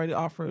 we've already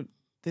offered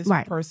this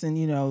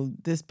person,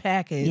 this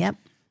package. Yep.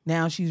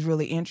 Now she's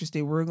really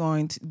interested. We're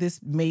going to,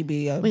 this may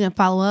be we're going to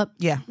follow up.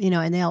 Yeah.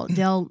 And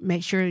they'll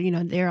make sure,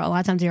 they're a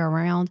lot of times they're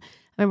around.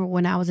 I remember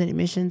when I was an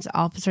admissions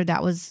officer,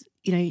 that was,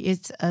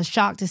 it's a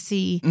shock to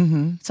see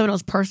some of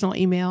those personal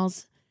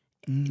emails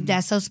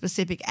that's so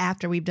specific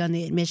after we've done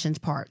the admissions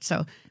part.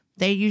 So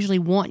they usually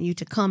want you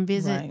to come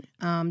visit.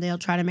 Right. They'll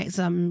try to make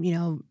some,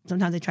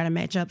 sometimes they try to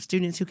match up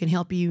students who can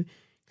help you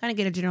kind of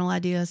get a general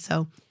idea.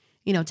 So,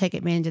 take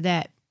advantage of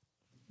that.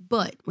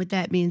 But with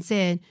that being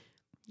said,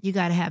 you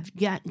got to have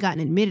gotten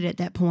admitted at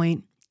that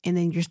point, and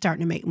then you're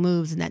starting to make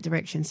moves in that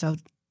direction. So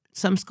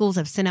some schools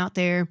have sent out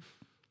their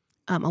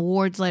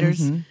awards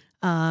letters.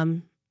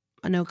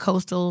 I know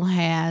Coastal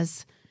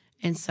has,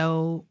 and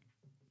so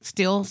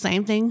still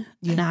same thing.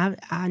 Yeah. And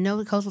I know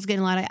the Coastal's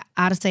getting a lot of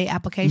out-of-state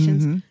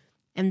applications,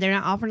 and they're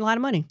not offering a lot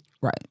of money.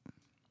 Right.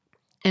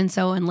 And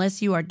so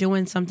unless you are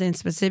doing something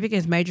specific,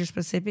 it's major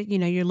specific,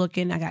 you're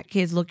looking, I got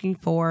kids looking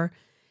for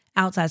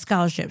outside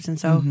scholarships. And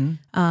so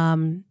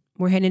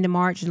we're heading into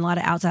March and a lot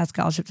of outside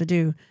scholarships to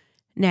do.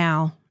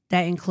 Now,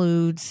 that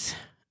includes,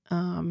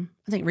 I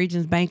think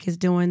Regions Bank is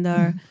doing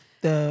the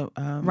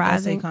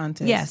Rising essay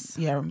contest. Yes.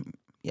 Yeah.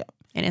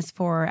 And it's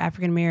for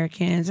African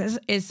Americans.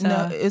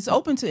 It's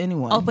open to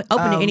anyone. Open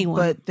to anyone.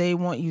 But they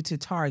want you to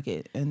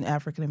target an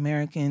African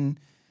American.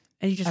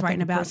 And you're just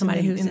writing about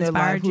somebody who's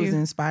inspired you. Who's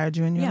inspired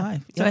you in your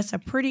life. So it's a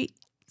pretty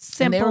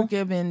simple. And they were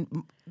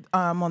given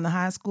on the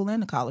high school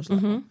and the college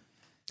level.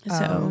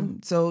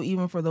 So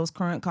even for those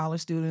current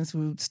college students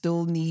who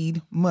still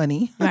need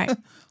money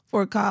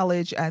for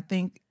college, I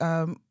think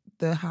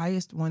the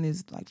highest one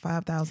is like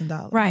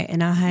 $5,000. Right.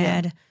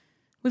 And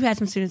we've had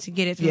some students who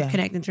get it through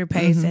connecting through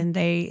PACE, and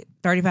they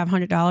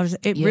 $3,500.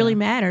 It really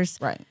matters.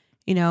 Right.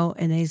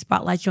 And they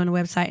spotlight you on the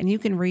website, and you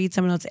can read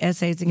some of those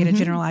essays to get a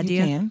general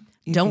idea.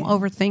 Don't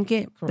overthink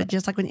it. Correct. But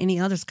just like with any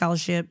other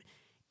scholarship,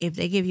 if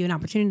they give you an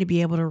opportunity to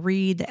be able to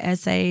read the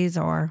essays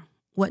or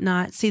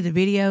whatnot, see the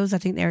videos, I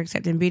think they're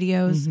accepting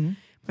videos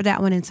for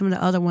that one. And some of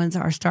the other ones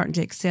are starting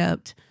to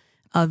accept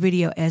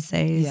video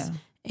essays. Yeah.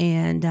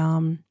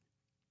 And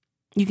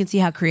you can see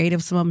how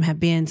creative some of them have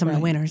been, some of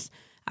the winners.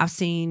 I've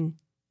seen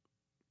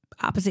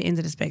opposite ends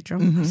of the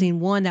spectrum. I've seen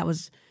one that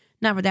was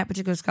not for that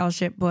particular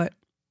scholarship, but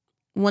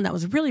one that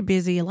was really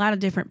busy, a lot of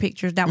different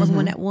pictures. That was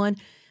one that won.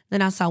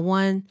 Then I saw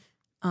one.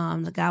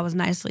 The guy was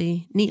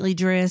neatly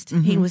dressed.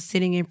 He was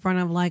sitting in front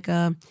of like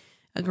a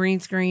green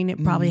screen.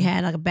 It probably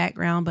had like a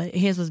background, but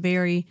his was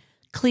very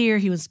clear.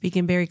 He was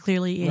speaking very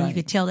clearly, and you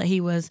could tell that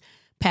he was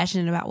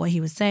passionate about what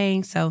he was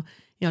saying. So,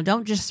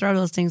 don't just throw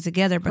those things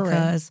together,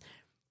 because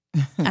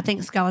I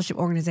think scholarship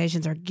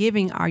organizations are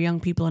giving our young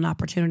people an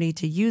opportunity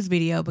to use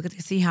video because they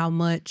see how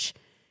much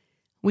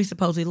we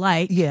supposedly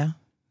like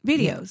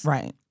videos.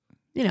 Right.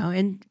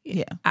 And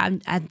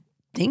I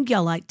think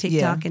y'all like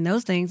TikTok and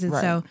those things. And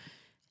so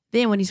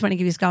then when he's trying to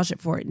give you a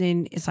scholarship for it,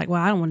 then it's like,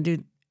 well, I don't want to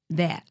do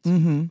that.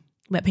 Mm-hmm.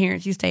 But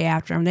parents, you stay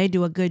after them. They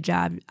do a good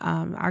job.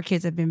 Our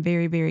kids have been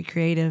very, very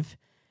creative,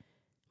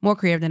 more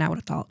creative than I would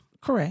have thought.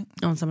 Correct.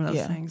 On some of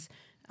those things.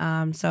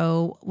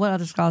 So what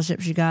other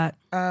scholarships you got?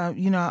 I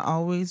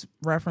always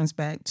reference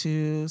back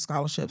to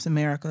Scholarships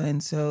America.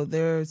 And so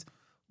there's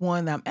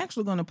one that I'm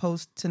actually going to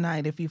post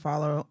tonight if you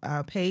follow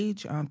our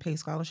page, Pay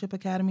Scholarship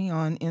Academy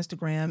on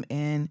Instagram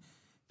and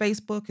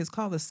Facebook. It's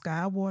called the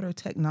Skywater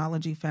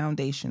Technology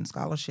Foundation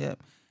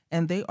Scholarship.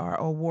 And they are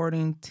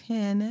awarding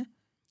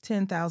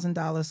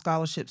 $10,000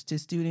 scholarships to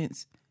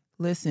students,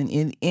 listen,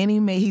 in any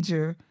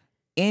major,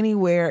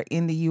 anywhere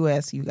in the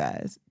U.S., you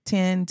guys.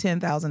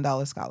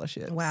 $10,000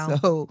 scholarships. Wow.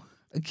 So,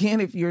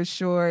 again, if you're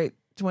short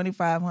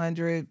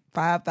 $2,500,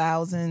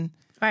 $5,000,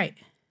 right,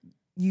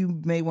 you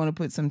may want to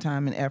put some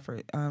time and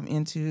effort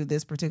into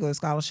this particular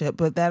scholarship.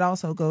 But that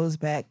also goes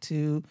back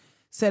to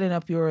setting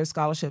up your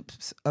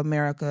Scholarships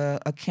America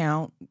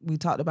account. We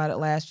talked about it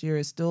last year.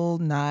 It's still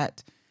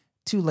not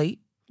too late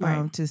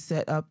to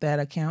set up that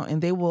account,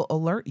 and they will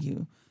alert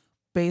you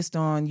based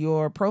on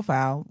your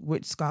profile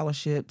which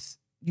scholarships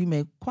you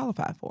may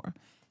qualify for.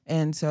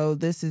 And so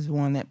this is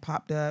one that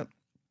popped up.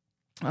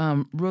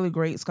 Really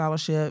great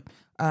scholarship.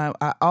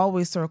 I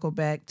always circle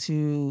back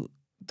to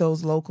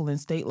those local and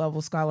state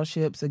level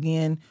scholarships.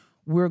 Again,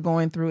 we're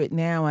going through it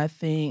now. I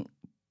think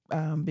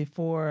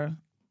before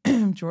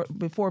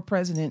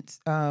President's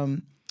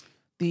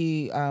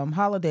the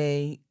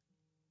holiday,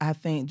 I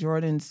think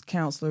Jordan's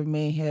counselor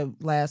may have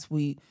last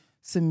week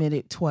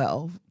submitted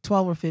 12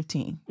 or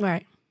 15.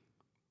 Right.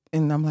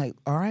 And I'm like,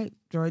 all right,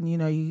 Jordan,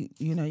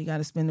 you got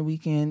to spend the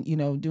weekend,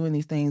 doing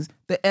these things.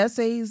 The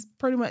essays,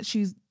 pretty much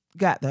she's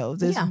got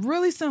those. It's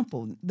really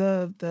simple.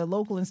 The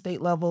local and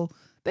state level,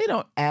 they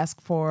don't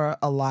ask for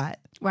a lot.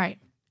 Right.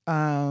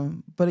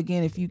 But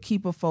again, if you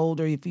keep a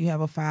folder, if you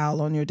have a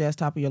file on your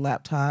desktop or your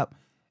laptop,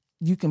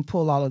 you can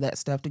pull all of that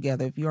stuff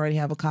together. If you already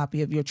have a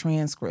copy of your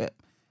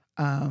transcript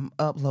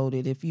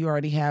uploaded, if you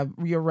already have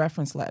your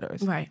reference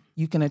letters, right,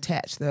 you can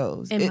attach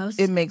those. And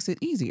it makes it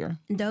easier.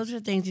 Those are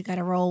things you got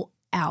to roll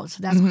out.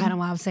 So that's kind of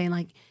why I was saying,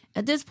 like,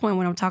 at this point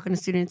when I'm talking to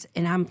students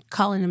and I'm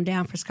calling them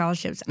down for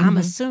scholarships, I'm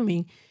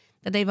assuming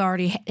that they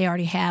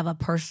already have a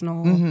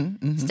personal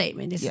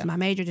statement. This is my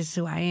major. This is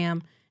who I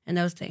am, and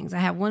those things. I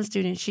have one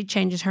student. She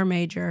changes her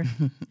major.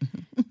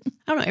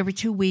 I don't know, every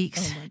 2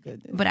 weeks. Oh my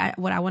goodness. But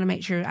what I want to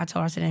make sure, I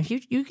told her, I said,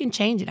 if you can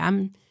change it,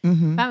 I'm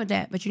fine with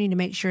that. But you need to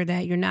make sure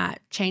that you're not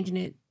changing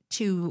it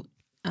to,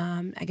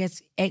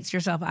 X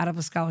yourself out of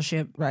a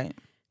scholarship. Right.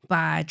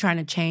 By trying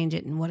to change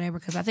it and whatever.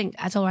 Because I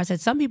told her, I said,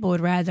 some people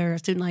would rather a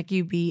student like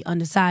you be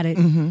undecided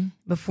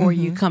before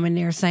you come in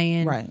there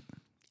saying,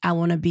 I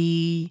want to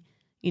be,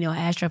 an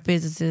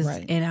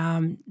astrophysicist.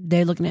 And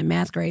they're looking at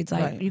math grades.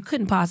 Like, you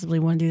couldn't possibly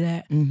want to do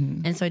that.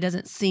 And so it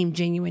doesn't seem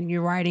genuine.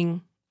 You're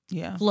writing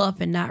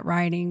fluff and not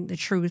writing the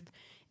truth.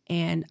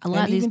 And a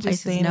lot of these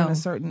places staying in a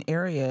certain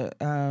area,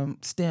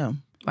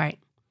 STEM. Right.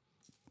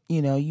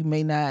 You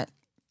may not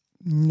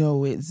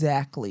know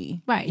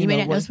exactly. Right. You may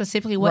not know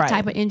specifically what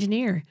type of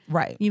engineer.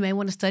 Right. You may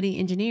want to study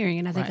engineering.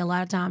 And I think a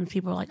lot of times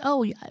people are like,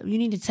 oh, you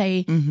need to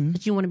say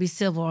that you want to be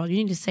civil, or you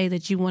need to say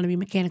that you want to be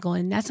mechanical.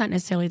 And that's not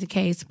necessarily the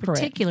case,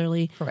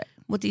 particularly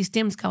with these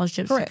STEM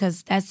scholarships,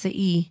 because that's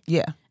the E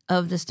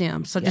of the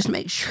STEM. So just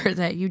make sure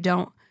that you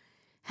don't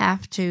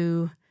have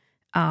to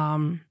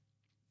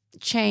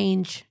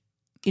change,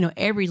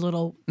 every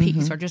little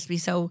piece or just be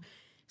so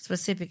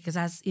specific.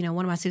 Because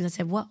one of my students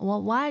said,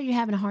 well, why are you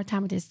having a hard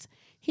time with this?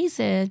 He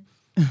said,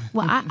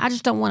 well, I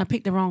just don't want to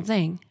pick the wrong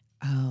thing.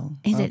 Oh,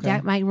 he said,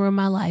 that might ruin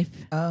my life.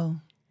 Oh,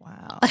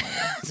 wow.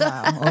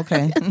 Wow,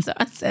 okay. So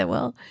I said,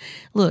 well,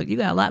 look, you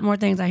got a lot more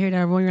things out here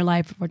that ruin your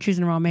life for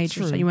choosing the wrong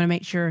major. So you want to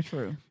make sure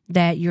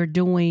that you're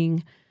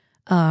doing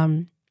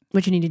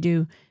what you need to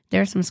do.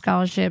 There are some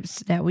scholarships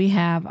that we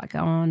have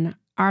on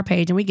our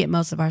page, and we get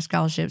most of our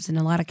scholarships, and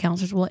a lot of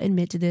counselors will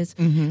admit to this.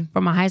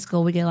 From my high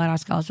school, we get a lot of our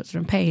scholarships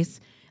from PACE.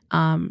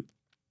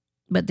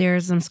 But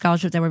there's some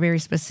scholarships that were very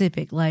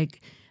specific.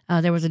 Like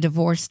there was a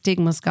divorce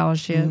stigma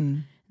scholarship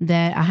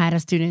that I had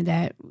a student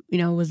that,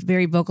 was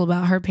very vocal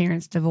about her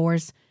parents'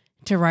 divorce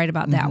to write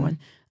about that one.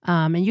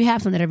 And you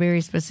have some that are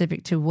very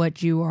specific to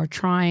what you are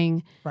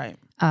trying,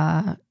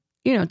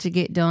 to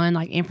get done,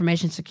 like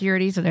information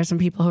security. So there's some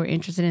people who are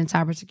interested in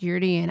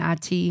cybersecurity and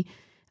IT.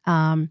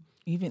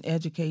 Even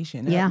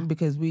education.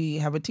 Because we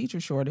have a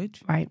teacher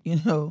shortage. Right.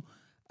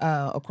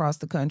 Across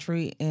the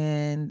country.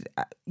 And,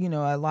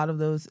 a lot of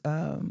those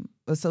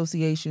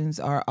associations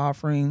are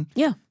offering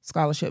Yeah.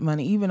 scholarship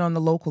money, even on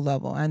the local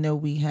level. I know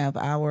we have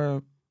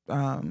our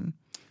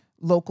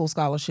local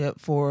scholarship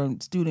for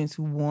students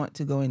who want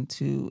to go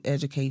into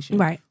education.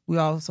 Right. We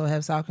also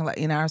have South Carolina,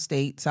 in our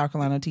state, South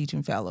Carolina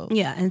Teaching Fellows.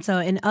 Yeah, and so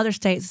in other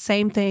states,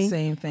 same thing.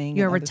 Same thing.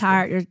 You're in other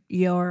retired.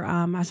 Your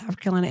my South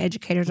Carolina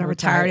educators are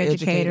retired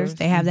educators.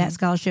 They have that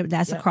scholarship.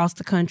 That's across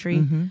the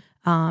country.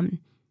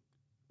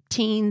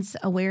 Teens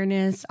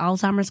awareness,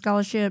 Alzheimer's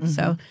scholarship.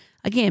 So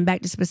again,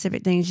 back to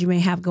specific things you may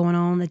have going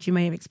on that you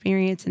may have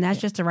experienced, and that's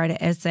just to write an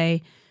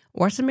essay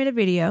or submit a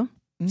video.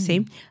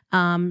 See,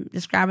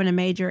 describing a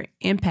major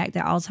impact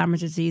that Alzheimer's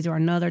disease or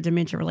another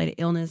dementia-related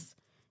illness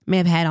may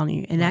have had on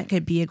you, and that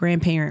could be a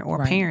grandparent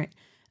or a parent.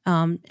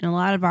 And a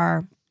lot of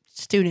our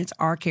students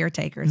are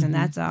caretakers, and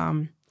that's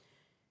a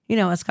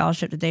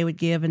scholarship that they would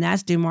give, and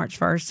that's due March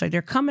 1st. So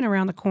they're coming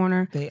around the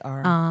corner. They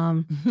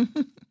are.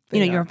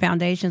 Your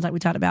foundations, like we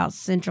talked about,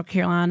 Central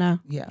Carolina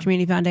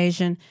Community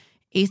Foundation,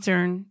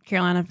 Eastern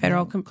Carolina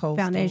Federal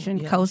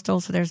Foundation, Coastal.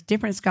 So there's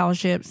different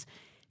scholarships.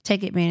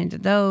 Take advantage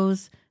of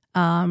those.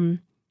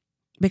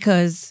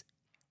 Because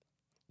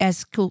as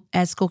school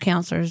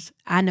counselors,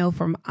 I know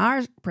from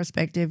our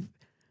perspective,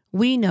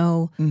 we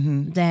know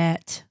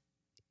that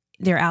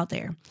they're out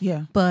there.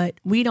 Yeah. But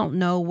we don't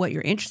know what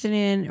you're interested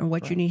in or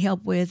what you need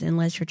help with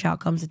unless your child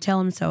comes to tell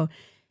them. So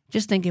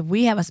just think, if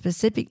we have a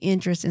specific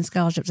interest in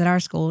scholarships at our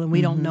school and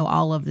we don't know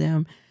all of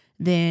them,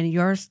 then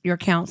your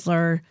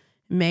counselor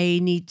may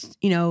need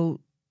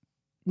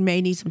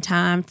some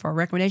time for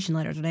recommendation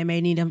letters, or they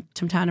may need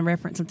some time to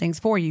reference some things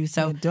for you.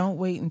 So don't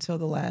wait until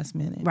the last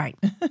minute. Right.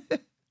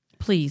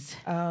 Please.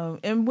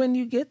 And when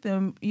you get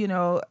them,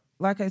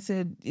 like I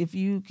said, if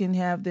you can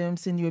have them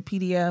send you a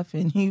PDF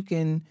and you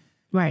can,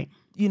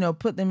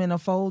 put them in a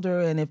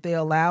folder, and if they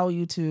allow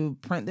you to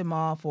print them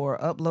off or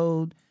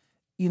upload,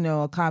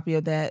 a copy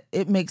of that,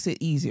 it makes it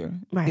easier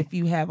if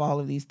you have all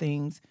of these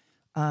things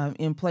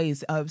in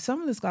place.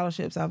 Some of the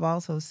scholarships I've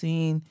also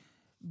seen,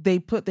 they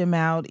put them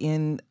out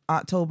in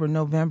October,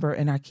 November,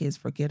 and our kids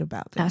forget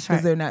about them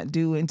because they're not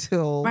due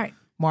until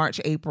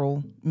March,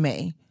 April,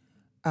 May.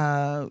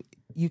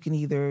 You can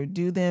either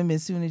do them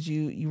as soon as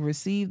you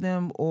receive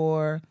them,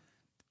 or,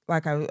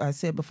 like I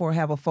said before,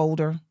 have a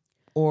folder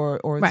or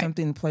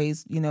something in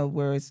place,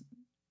 where it's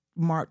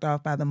marked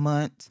off by the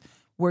month,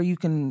 where you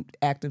can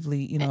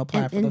actively,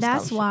 apply for those. And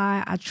that's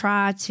why I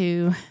try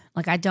to,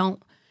 I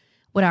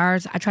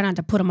try not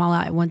to put them all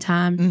out at one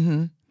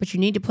time. But you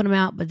need to put them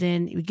out, but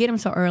then we get them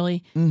so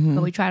early,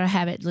 but we try to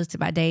have it listed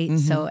by date.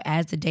 So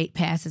as the date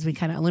passes, we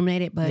kind of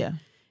eliminate it. But,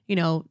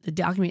 the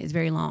document is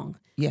very long.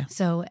 Yeah.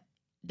 So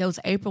those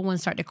April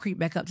ones start to creep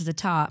back up to the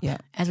top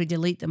as we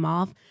delete them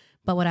off.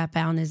 But what I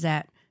found is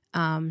that,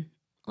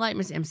 like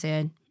Ms. M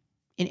said,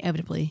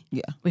 inevitably,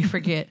 we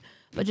forget.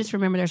 But just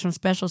remember, there's some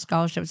special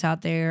scholarships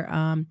out there.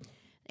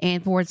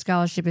 Ann Ford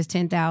Scholarship is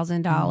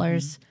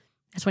 $10,000.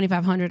 That's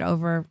 $2,500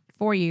 over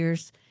 4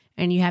 years.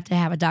 And you have to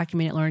have a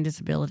documented learning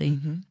disability.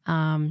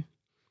 And,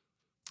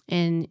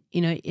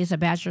 it's a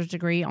bachelor's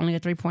degree, only a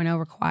 3.0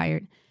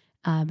 required.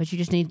 But you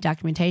just need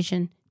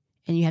documentation,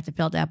 and you have to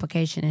fill out the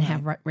application and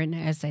have written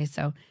an essay.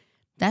 So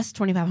that's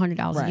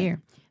 $2,500 a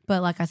year.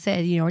 But like I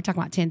said, we're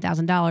talking about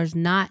 $10,000,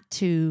 not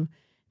to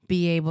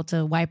be able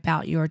to wipe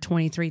out your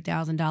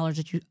 $23,000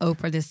 that you owe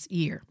for this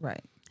year.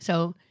 Right.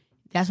 So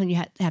that's when you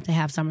have to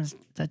have some of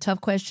the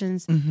tough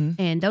questions.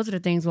 And those are the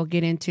things we'll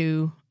get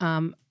into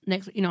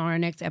next, on our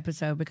next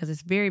episode, because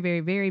it's very,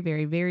 very, very,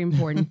 very, very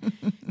important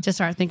to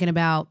start thinking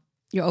about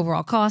your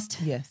overall cost.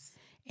 Yes.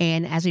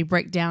 And as we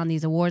break down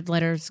these award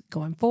letters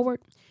going forward,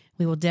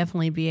 we will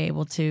definitely be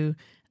able to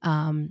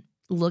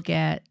look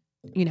at,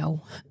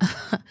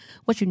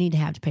 what you need to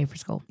have to pay for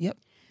school. Yep.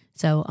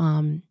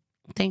 So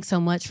thanks so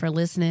much for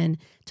listening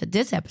to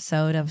this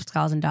episode of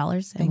Scholars and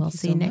Dollars, and we'll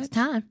see you next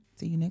time.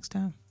 See you next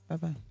time.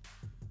 Bye-bye.